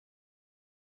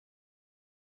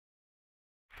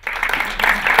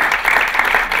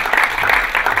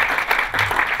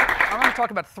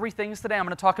talk about three things today. I'm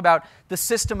going to talk about the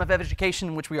system of education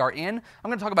in which we are in. I'm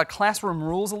going to talk about classroom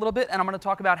rules a little bit, and I'm going to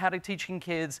talk about how to teaching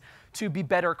kids to be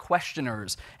better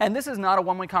questioners. And this is not a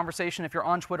one-way conversation. If you're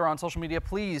on Twitter or on social media,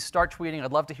 please start tweeting.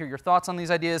 I'd love to hear your thoughts on these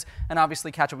ideas, and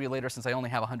obviously catch up with you later since I only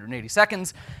have 180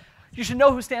 seconds. You should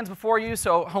know who stands before you,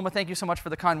 so Homa, thank you so much for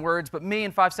the kind words. But me,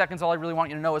 in 5 seconds, all I really want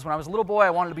you to know is when I was a little boy, I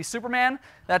wanted to be Superman.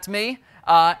 That's me.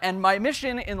 And my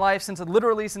mission in life,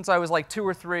 literally since I was like 2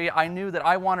 or 3, I knew that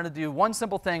I wanted to do one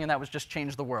simple thing, and that was just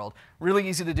change the world. Really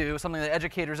easy to do, something that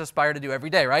educators aspire to do every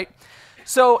day, right?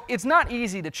 So it's not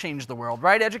easy to change the world,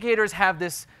 right? Educators have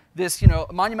this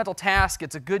monumental task.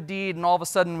 It's a good deed, and all of a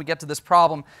sudden we get to this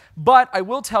problem. But I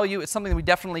will tell you, it's something that we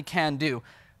definitely can do.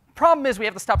 Problem is we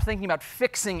have to stop thinking about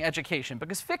fixing education,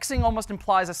 because fixing almost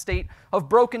implies a state of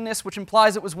brokenness, which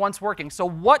implies it was once working. So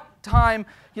what time,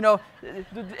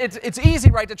 it's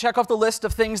easy, right, to check off the list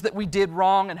of things that we did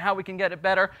wrong and how we can get it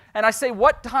better. And I say,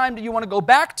 what time do you want to go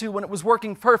back to when it was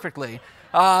working perfectly?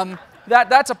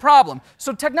 That's a problem.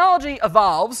 So technology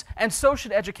evolves, and so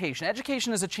should education.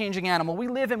 Education is a changing animal. We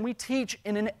live and we teach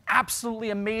in an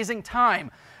absolutely amazing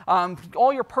time.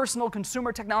 All your personal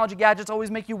consumer technology gadgets always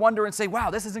make you wonder and say, wow,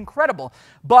 this is incredible.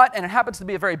 But, and it happens to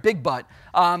be a very big but,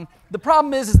 the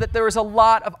problem is that there is a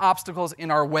lot of obstacles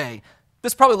in our way.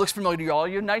 This probably looks familiar to you all.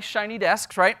 You have nice shiny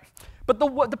desks, right? But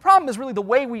the problem is really the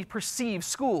way we perceive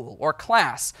school or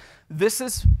class. This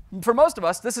is, for most of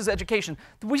us, this is education.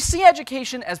 We see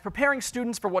education as preparing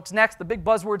students for what's next. The big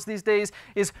buzzwords these days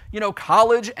is,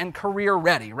 college and career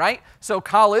ready, right? So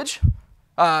college,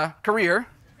 career,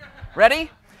 ready?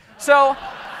 So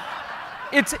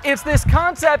it's this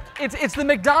concept, it's the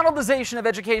McDonaldization of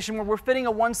education where we're fitting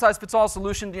a one-size-fits-all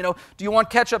solution. Do you want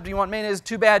ketchup? Do you want mayonnaise?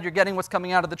 Too bad, you're getting what's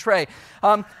coming out of the tray.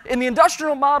 In the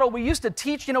industrial model, we used to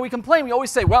teach, we complain, we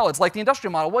always say, well, it's like the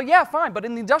industrial model. Well, yeah, fine, but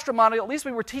in the industrial model, at least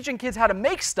we were teaching kids how to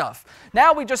make stuff.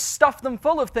 Now we just stuff them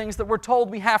full of things that we're told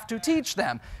we have to teach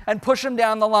them and push them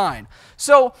down the line.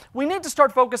 So we need to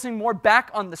start focusing more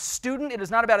back on the student. It is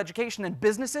not about education and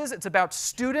businesses, it's about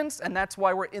students, and that's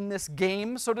why we're in this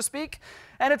game, so to speak.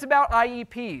 And it's about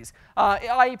IEPs.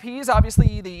 IEPs,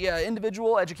 obviously the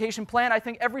individual education plan. I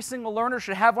think every single learner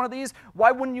should have one of these.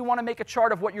 Why wouldn't you want to make a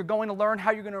chart of what you're going to learn,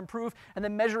 how you're going to improve, and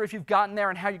then measure if you've gotten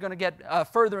there and how you're going to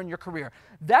get further in your career?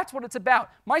 That's what it's about.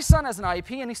 My son has an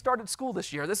IEP, and he started school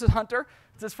this year. This is Hunter.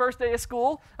 It's his first day of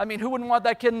school. I mean, who wouldn't want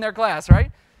that kid in their class,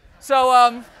 right?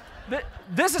 So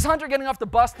this is Hunter getting off the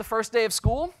bus the first day of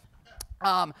school.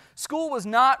 School was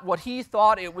not what he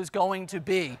thought it was going to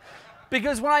be.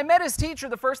 Because when I met his teacher,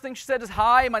 the first thing she said is,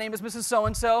 hi, my name is Mrs.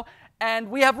 So-and-so, and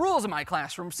we have rules in my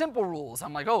classroom, simple rules.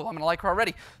 I'm like, oh, I'm going to like her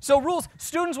already. So rules,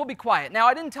 students will be quiet. Now,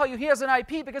 I didn't tell you he has an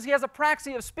IP because he has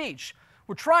apraxia of speech.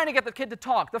 We're trying to get the kid to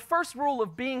talk. The first rule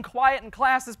of being quiet in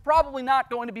class is probably not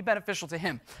going to be beneficial to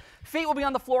him. Feet will be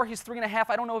on the floor. He's 3.5.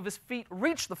 I don't know if his feet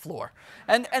reach the floor.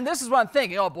 And this is what I'm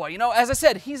thinking. Oh, boy, as I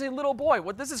said, he's a little boy.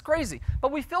 This is crazy.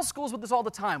 But we fill schools with this all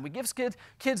the time. We give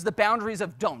kids the boundaries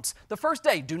of don'ts. The first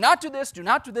day, do not do this, do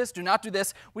not do this, do not do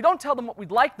this. We don't tell them what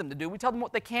we'd like them to do. We tell them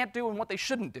what they can't do and what they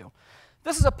shouldn't do.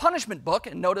 This is a punishment book,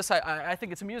 and notice I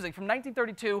think it's amusing. From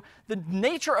 1932, the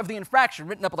nature of the infraction,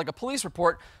 written up like a police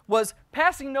report, was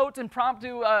passing notes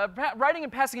writing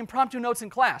and passing impromptu notes in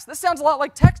class. This sounds a lot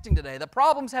like texting today. The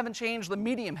problems haven't changed, the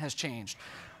medium has changed.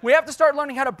 We have to start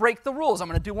learning how to break the rules. I'm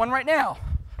going to do one right now.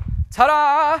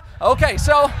 Ta-da! Okay,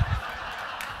 so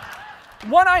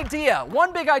one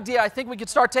big idea I think we could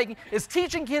start taking is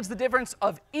teaching kids the difference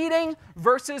of eating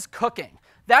versus cooking.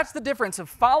 That's the difference of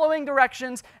following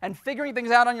directions and figuring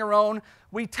things out on your own.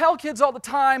 We tell kids all the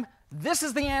time, this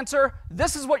is the answer,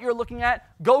 this is what you're looking at,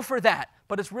 go for that.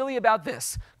 But it's really about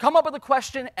this. Come up with a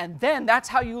question, and then that's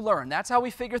how you learn. That's how we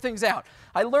figure things out.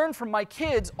 I learn from my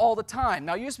kids all the time.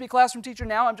 Now, I used to be a classroom teacher,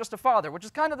 now I'm just a father, which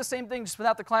is kind of the same thing, just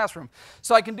without the classroom.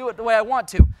 So I can do it the way I want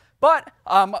to. But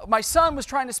my son was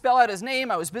trying to spell out his name.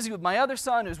 I was busy with my other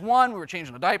son, who's 1. We were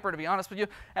changing a diaper, to be honest with you.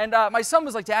 And my son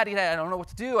was like, Daddy, I don't know what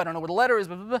to do. I don't know what a letter is.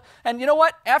 Blah, blah, blah. And you know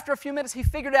what? After a few minutes, he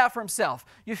figured it out for himself.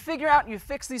 You figure out and you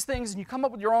fix these things, and you come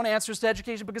up with your own answers to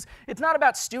education, because it's not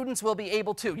about students will be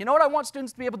able to. You know what I want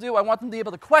students to be able to do? I want them to be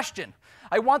able to question.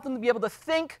 I want them to be able to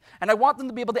think, and I want them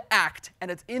to be able to act. And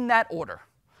it's in that order.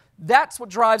 That's what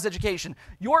drives education.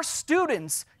 Your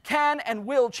students can and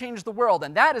will change the world,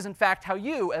 and that is, in fact, how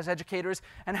you, as educators,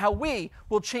 and how we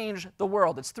will change the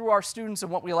world. It's through our students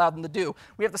and what we allow them to do.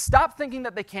 We have to stop thinking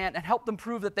that they can't and help them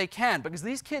prove that they can, because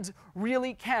these kids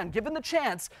really can, given the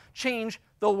chance, change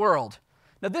the world.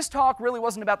 Now, this talk really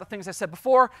wasn't about the things I said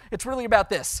before. It's really about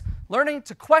this, learning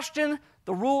to question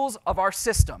the rules of our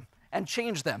system and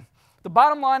change them. The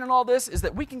bottom line in all this is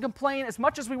that we can complain as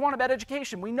much as we want about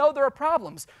education. We know there are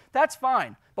problems. That's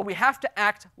fine. But we have to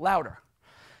act louder.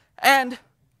 And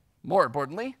more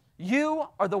importantly, you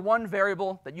are the one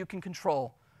variable that you can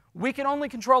control. We can only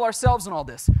control ourselves in all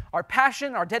this. Our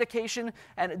passion, our dedication,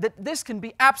 and this can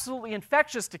be absolutely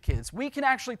infectious to kids. We can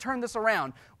actually turn this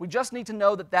around. We just need to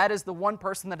know that that is the one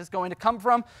person that is going to come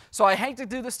from. So I hate to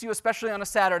do this to you, especially on a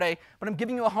Saturday, but I'm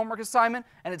giving you a homework assignment,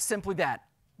 and it's simply that.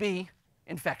 Be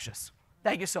infectious.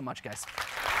 Thank you so much, guys.